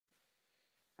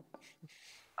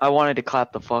I wanted to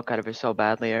clap the fuck out of her so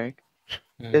badly, Eric.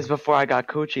 This is before I got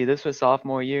coochie. This was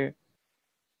sophomore year.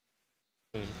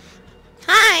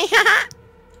 Hi.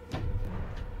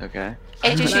 Okay.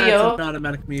 HGO.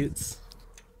 Automatic mutes.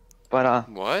 But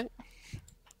What?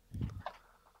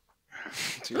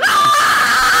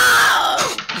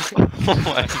 Oh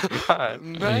my god.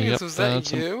 Magnus, was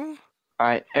that you?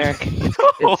 alright, Eric.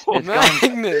 It's going.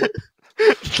 Magnus!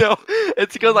 No,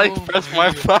 it's because I Oh pressed my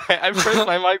my mic. I pressed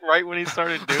my mic right when he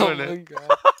started doing Oh my it.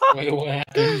 god. Wait, what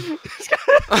happened?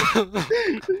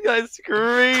 This guy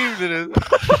screamed in his.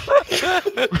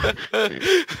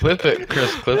 Clip it,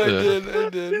 Chris, clip I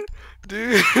it. did.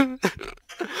 Dude. I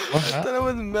thought it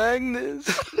was Magnus.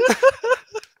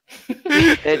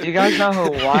 Hey, do you guys know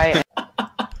who Y? I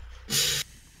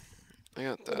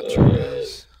got that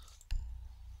choice.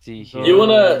 See You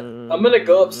wanna? I'm gonna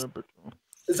go up.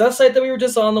 Is that site that we were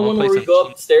just on, the one where we go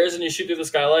upstairs and you shoot through the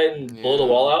skylight and blow the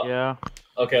wall out? Yeah.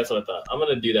 Okay, that's what I thought. I'm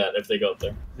gonna do that if they go up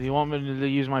there. Do you want me to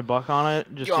use my buck on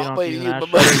it? Just so you Yeah, don't use an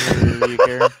but- ash or do you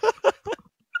care?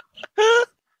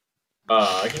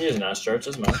 I can use an ash charge,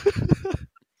 doesn't matter.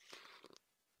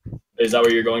 Is that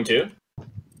where you're going to?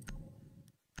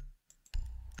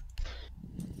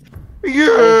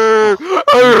 Yeah.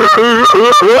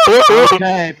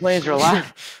 Okay, please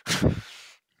relax. I'm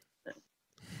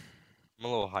a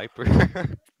little hyper.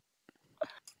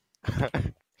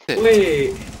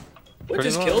 Wait, what Pretty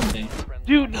just much. killed me?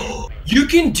 Dude, You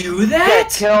can do Get that?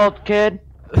 killed, kid.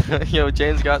 Yo,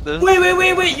 James got this.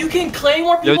 Wait! You can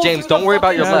claymore people. Yo, James, through don't the worry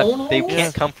about your fucking left. They holes?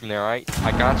 can't come from there, alright?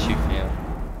 I got you, fam.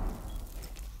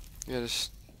 Yeah,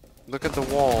 just look at the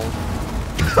wall.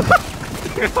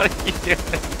 What are you doing?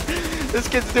 This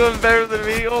kid's doing better than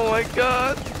me. Oh my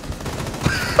god.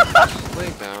 Lay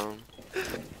down.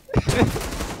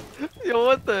 Yo,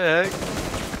 what the heck?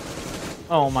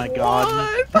 oh my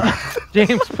god.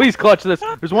 James, please clutch this.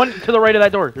 There's one to the right of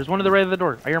that door. There's one to the right of the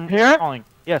door. I hear him Here? calling.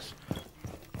 Yes.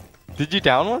 Did you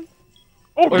down one?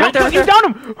 Oh, right there, you right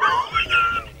down him!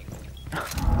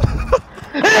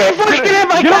 Hey, fucking hit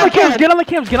my Get on the cams! cams, get on the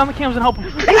cams, get on the cams and help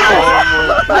him.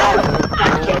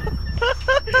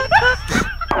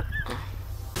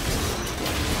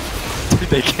 Dude,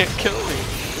 they can't kill me.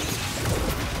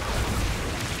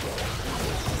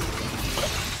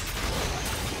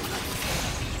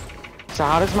 So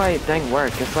how does my thing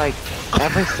work? It's like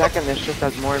every second this shit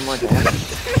does more and more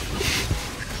damage.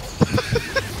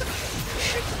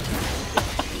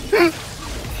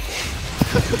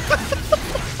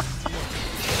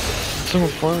 So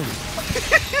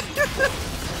fun.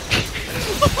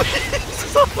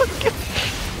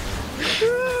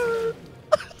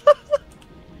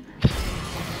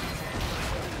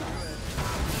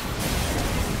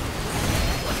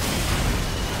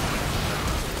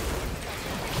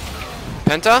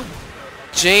 Penta?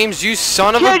 James, you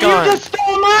son of a Kid, gun! you just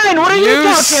stole mine! What are you You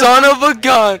talking son of a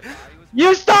gun!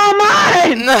 You stole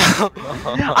mine! No!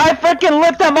 I freaking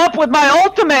lit them up with my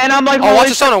ultimate and I'm like, Oh, watch holy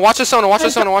the Sona, watch the Sona, watch the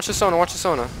Sona, watch the Sona, watch the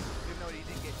Sona.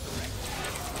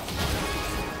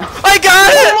 I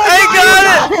got it!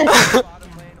 I got it!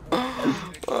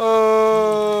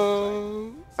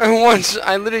 Oh,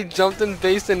 I literally jumped in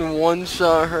base and one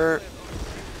shot her.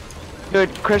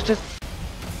 Dude, Chris just...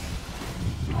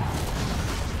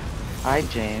 Hi,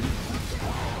 James.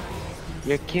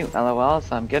 You're cute, lol,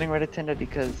 so I'm getting rid of Tinder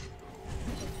because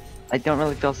I don't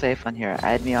really feel safe on here.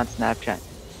 Add me on Snapchat.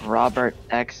 Robert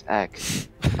XX.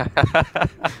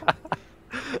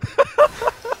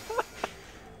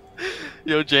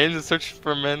 Yo, James is searching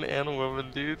for men and women,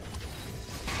 dude.